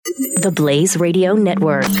The Blaze Radio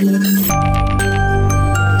Network.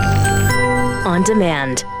 On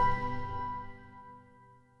demand.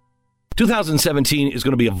 2017 is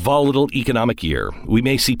going to be a volatile economic year. We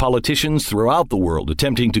may see politicians throughout the world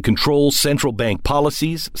attempting to control central bank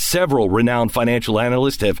policies. Several renowned financial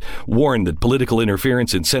analysts have warned that political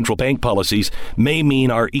interference in central bank policies may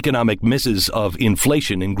mean our economic misses of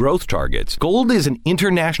inflation and growth targets. Gold is an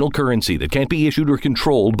international currency that can't be issued or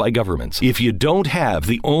controlled by governments. If you don't have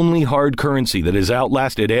the only hard currency that has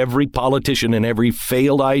outlasted every politician and every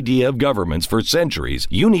failed idea of governments for centuries,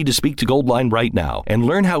 you need to speak to Goldline right now and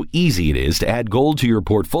learn how easy it is to add gold to your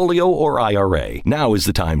portfolio or IRA. Now is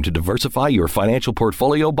the time to diversify your financial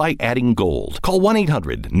portfolio by adding gold. Call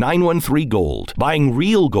 1-800-913-GOLD. Buying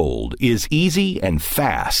real gold is easy and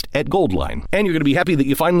fast at Goldline. And you're going to be happy that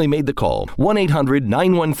you finally made the call.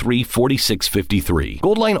 1-800-913-4653.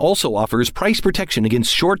 Goldline also offers price protection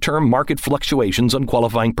against short-term market fluctuations on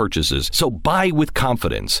qualifying purchases. So buy with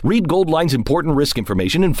confidence. Read Goldline's important risk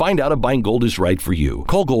information and find out if buying gold is right for you.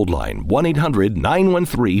 Call Goldline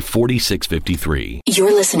 1-800-913-4653.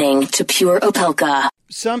 You're listening to Pure Opelka.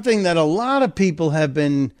 Something that a lot of people have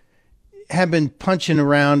been punching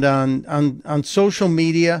around on social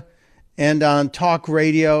media and on talk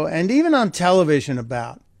radio and even on television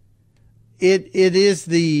about. It is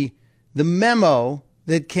the memo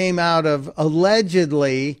that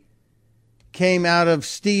allegedly came out of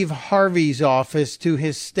Steve Harvey's office to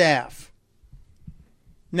his staff.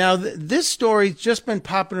 Now, this story's just been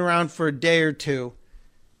popping around for a day or two.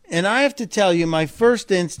 And I have to tell you, my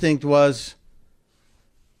first instinct was,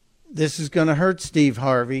 this is going to hurt Steve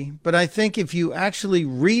Harvey. But I think if you actually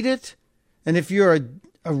read it, and if you're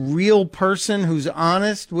a real person who's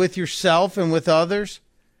honest with yourself and with others,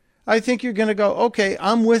 I think you're going to go, okay,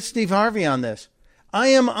 I'm with Steve Harvey on this. I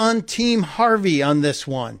am on Team Harvey on this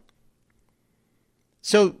one.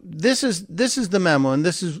 So this is the memo, and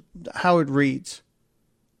this is how it reads.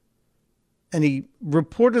 And he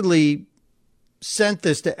reportedly sent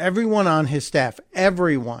this to everyone on his staff,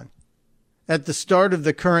 everyone, at the start of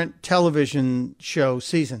the current television show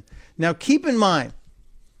season. Now, keep in mind,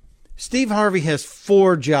 Steve Harvey has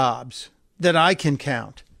 4 jobs that I can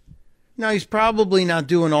count. Now, he's probably not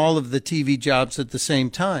doing all of the TV jobs at the same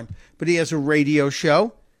time, but he has a radio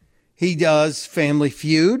show. He does Family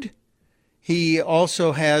Feud. He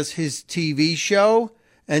also has his TV show,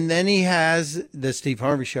 and then he has the Steve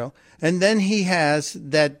Harvey show, and then he has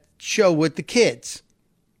that show with the kids.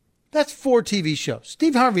 That's 4 TV shows.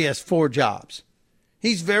 Steve Harvey has 4 jobs.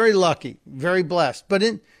 He's very lucky, very blessed. But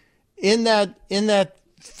in that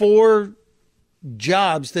 4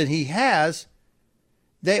 jobs that he has,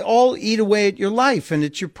 they all eat away at your life, and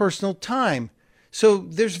it's your personal time. So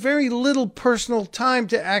there's very little personal time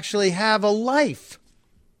to actually have a life.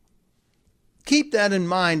 Keep that in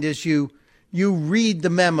mind as you read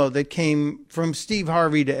the memo that came from Steve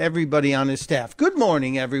Harvey to everybody on his staff. Good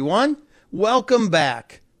morning, everyone. Welcome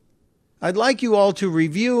back. I'd like you all to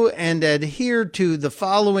review and adhere to the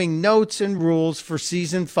following notes and rules for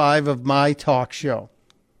Season 5 of my talk show.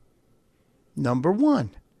 Number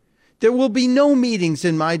 1, there will be no meetings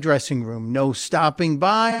in my dressing room, no stopping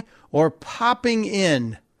by or popping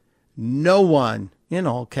in. No one, in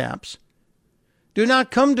all caps. Do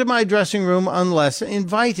not come to my dressing room unless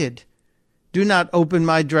invited. Do not open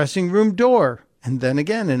my dressing room door. And then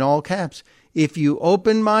again, in all caps, if you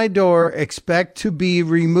open my door, expect to be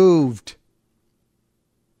removed.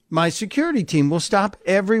 My security team will stop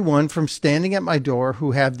everyone from standing at my door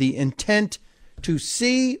who have the intent to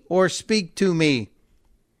see or speak to me.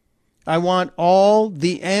 I want all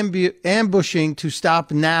the ambushing to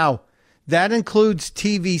stop now. That includes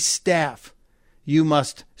TV staff. You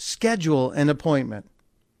must schedule an appointment.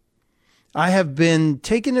 I have been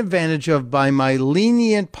taken advantage of by my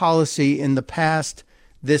lenient policy in the past.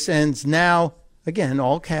 This ends now. Again,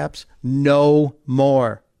 all caps, no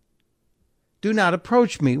more. Do not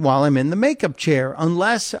approach me while I'm in the makeup chair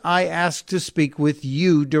unless I ask to speak with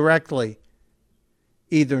you directly.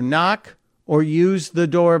 Either knock or use the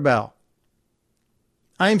doorbell.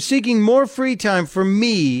 I am seeking more free time for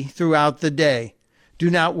me throughout the day. Do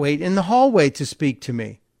not wait in the hallway to speak to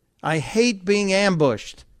me. I hate being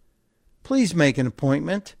ambushed. Please make an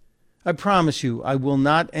appointment. I promise you I will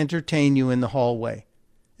not entertain you in the hallway.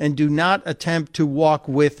 And do not attempt to walk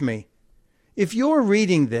with me. If you're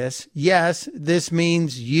reading this, yes, this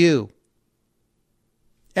means you.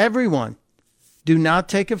 Everyone, do not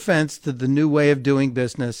take offense to the new way of doing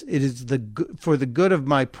business. It is for the good of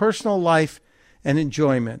my personal life and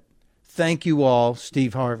enjoyment. Thank you all,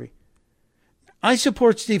 Steve Harvey. I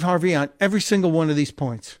support Steve Harvey on every single one of these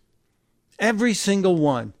points. Every single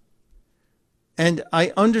one. And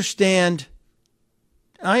I understand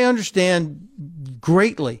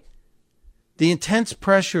greatly the intense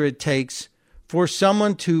pressure it takes for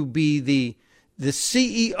someone to be the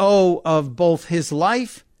CEO of both his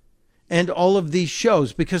life and all of these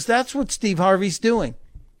shows, because that's what Steve Harvey's doing.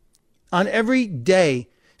 On every day,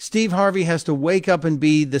 Steve Harvey has to wake up and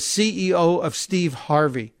be the CEO of Steve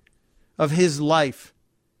Harvey, of his life.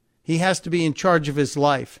 He has to be in charge of his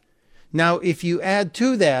life. Now, if you add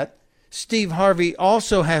to that, Steve Harvey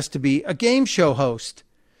also has to be a game show host.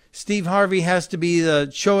 Steve Harvey has to be the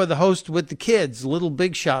show of the host with the kids, Little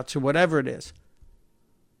Big Shots or whatever it is.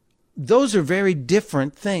 Those are very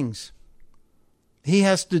different things. He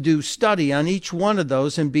has to do study on each one of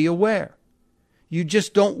those and be aware. You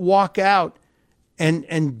just don't walk out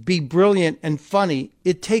and be brilliant and funny.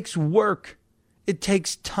 It takes work. It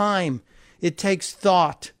takes time. It takes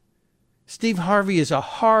thought. Steve Harvey is a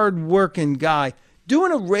hard-working guy.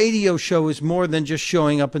 Doing a radio show is more than just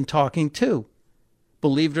showing up and talking too.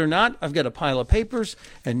 Believe it or not, I've got a pile of papers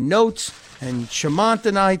and notes, and Shamant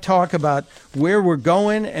and I talk about where we're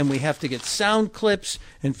going, and we have to get sound clips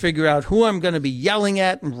and figure out who I'm going to be yelling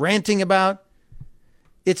at and ranting about.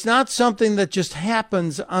 It's not something that just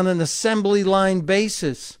happens on an assembly line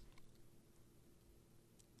basis.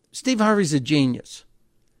 Steve Harvey's a genius.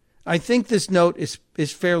 I think this note is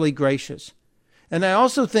fairly gracious. And I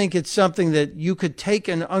also think it's something that you could take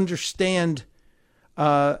and understand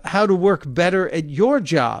how to work better at your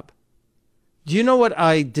job. Do you know what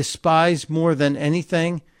I despise more than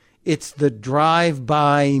anything? It's the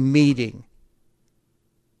drive-by meeting,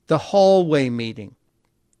 the hallway meeting.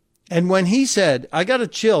 And when he said, I got to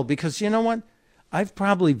chill because you know what? I've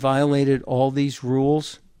probably violated all these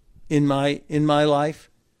rules in my life.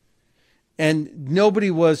 And nobody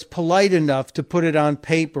was polite enough to put it on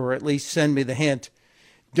paper or at least send me the hint.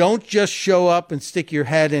 Don't just show up and stick your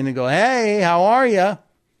head in and go, hey, how are you?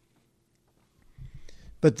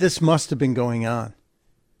 But this must have been going on.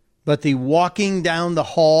 But the walking down the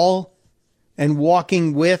hall and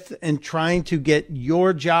walking with and trying to get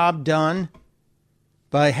your job done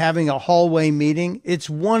by having a hallway meeting, it's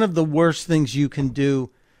one of the worst things you can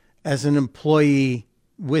do as an employee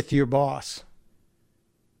with your boss.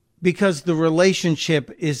 Because the relationship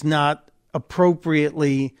is not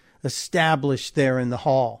appropriately established there in the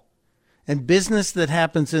hall. And business that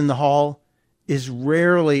happens in the hall is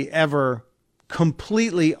rarely ever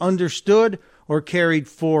completely understood or carried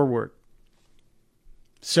forward.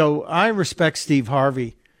 So I respect Steve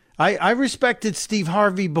Harvey. I respected Steve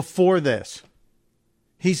Harvey before this.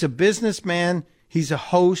 He's a businessman, he's a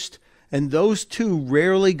host, and those two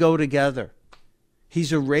rarely go together.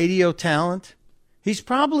 He's a radio talent. He's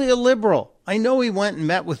probably a liberal. I know he went and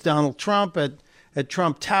met with Donald Trump at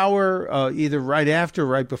Trump Tower, either right after or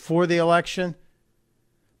right before the election.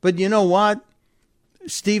 But you know what?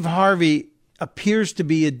 Steve Harvey appears to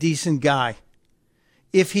be a decent guy.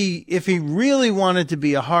 If he really wanted to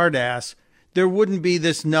be a hard ass, there wouldn't be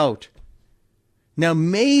this note. Now,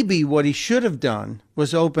 maybe what he should have done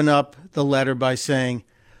was open up the letter by saying,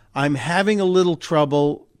 I'm having a little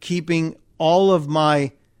trouble keeping all of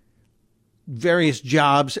my various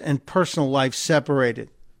jobs and personal life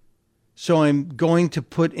separated. So I'm going to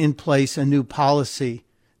put in place a new policy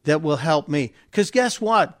that will help me. Because guess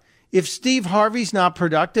what? If Steve Harvey's not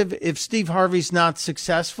productive, if Steve Harvey's not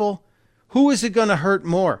successful, who is it going to hurt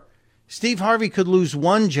more? Steve Harvey could lose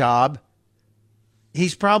one job.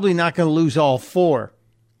 He's probably not going to lose all four.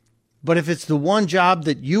 But if it's the one job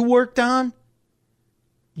that you worked on,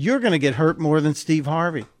 you're going to get hurt more than Steve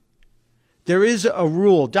Harvey. There is a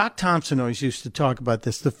rule. Doc Thompson always used to talk about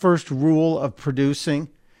this, the first rule of producing,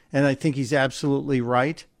 and I think he's absolutely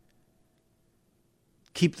right.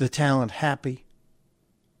 Keep the talent happy.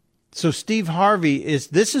 So Steve Harvey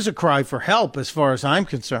this is a cry for help as far as I'm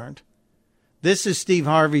concerned. This is Steve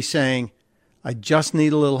Harvey saying, I just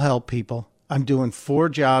need a little help, people. I'm doing 4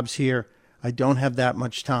 jobs here. I don't have that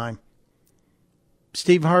much time.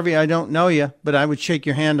 Steve Harvey, I don't know you, but I would shake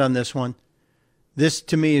your hand on this one. This,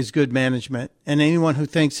 to me, is good management. And anyone who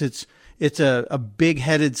thinks it's a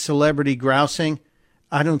big-headed celebrity grousing,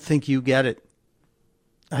 I don't think you get it.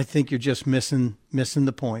 I think you're just missing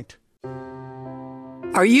the point.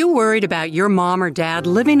 Are you worried about your mom or dad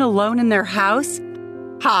living alone in their house?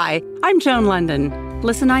 Hi, I'm Joan London.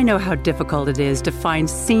 Listen, I know how difficult it is to find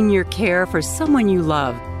senior care for someone you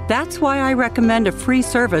love. That's why I recommend a free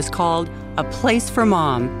service called A Place for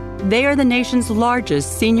Mom. They are the nation's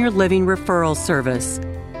largest senior living referral service.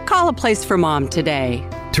 Call A Place for Mom today.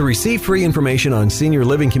 To receive free information on senior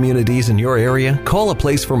living communities in your area, call A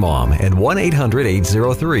Place for Mom at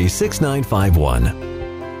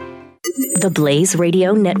 1-800-803-6951. The Blaze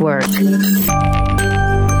Radio Network.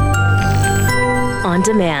 On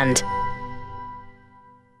demand.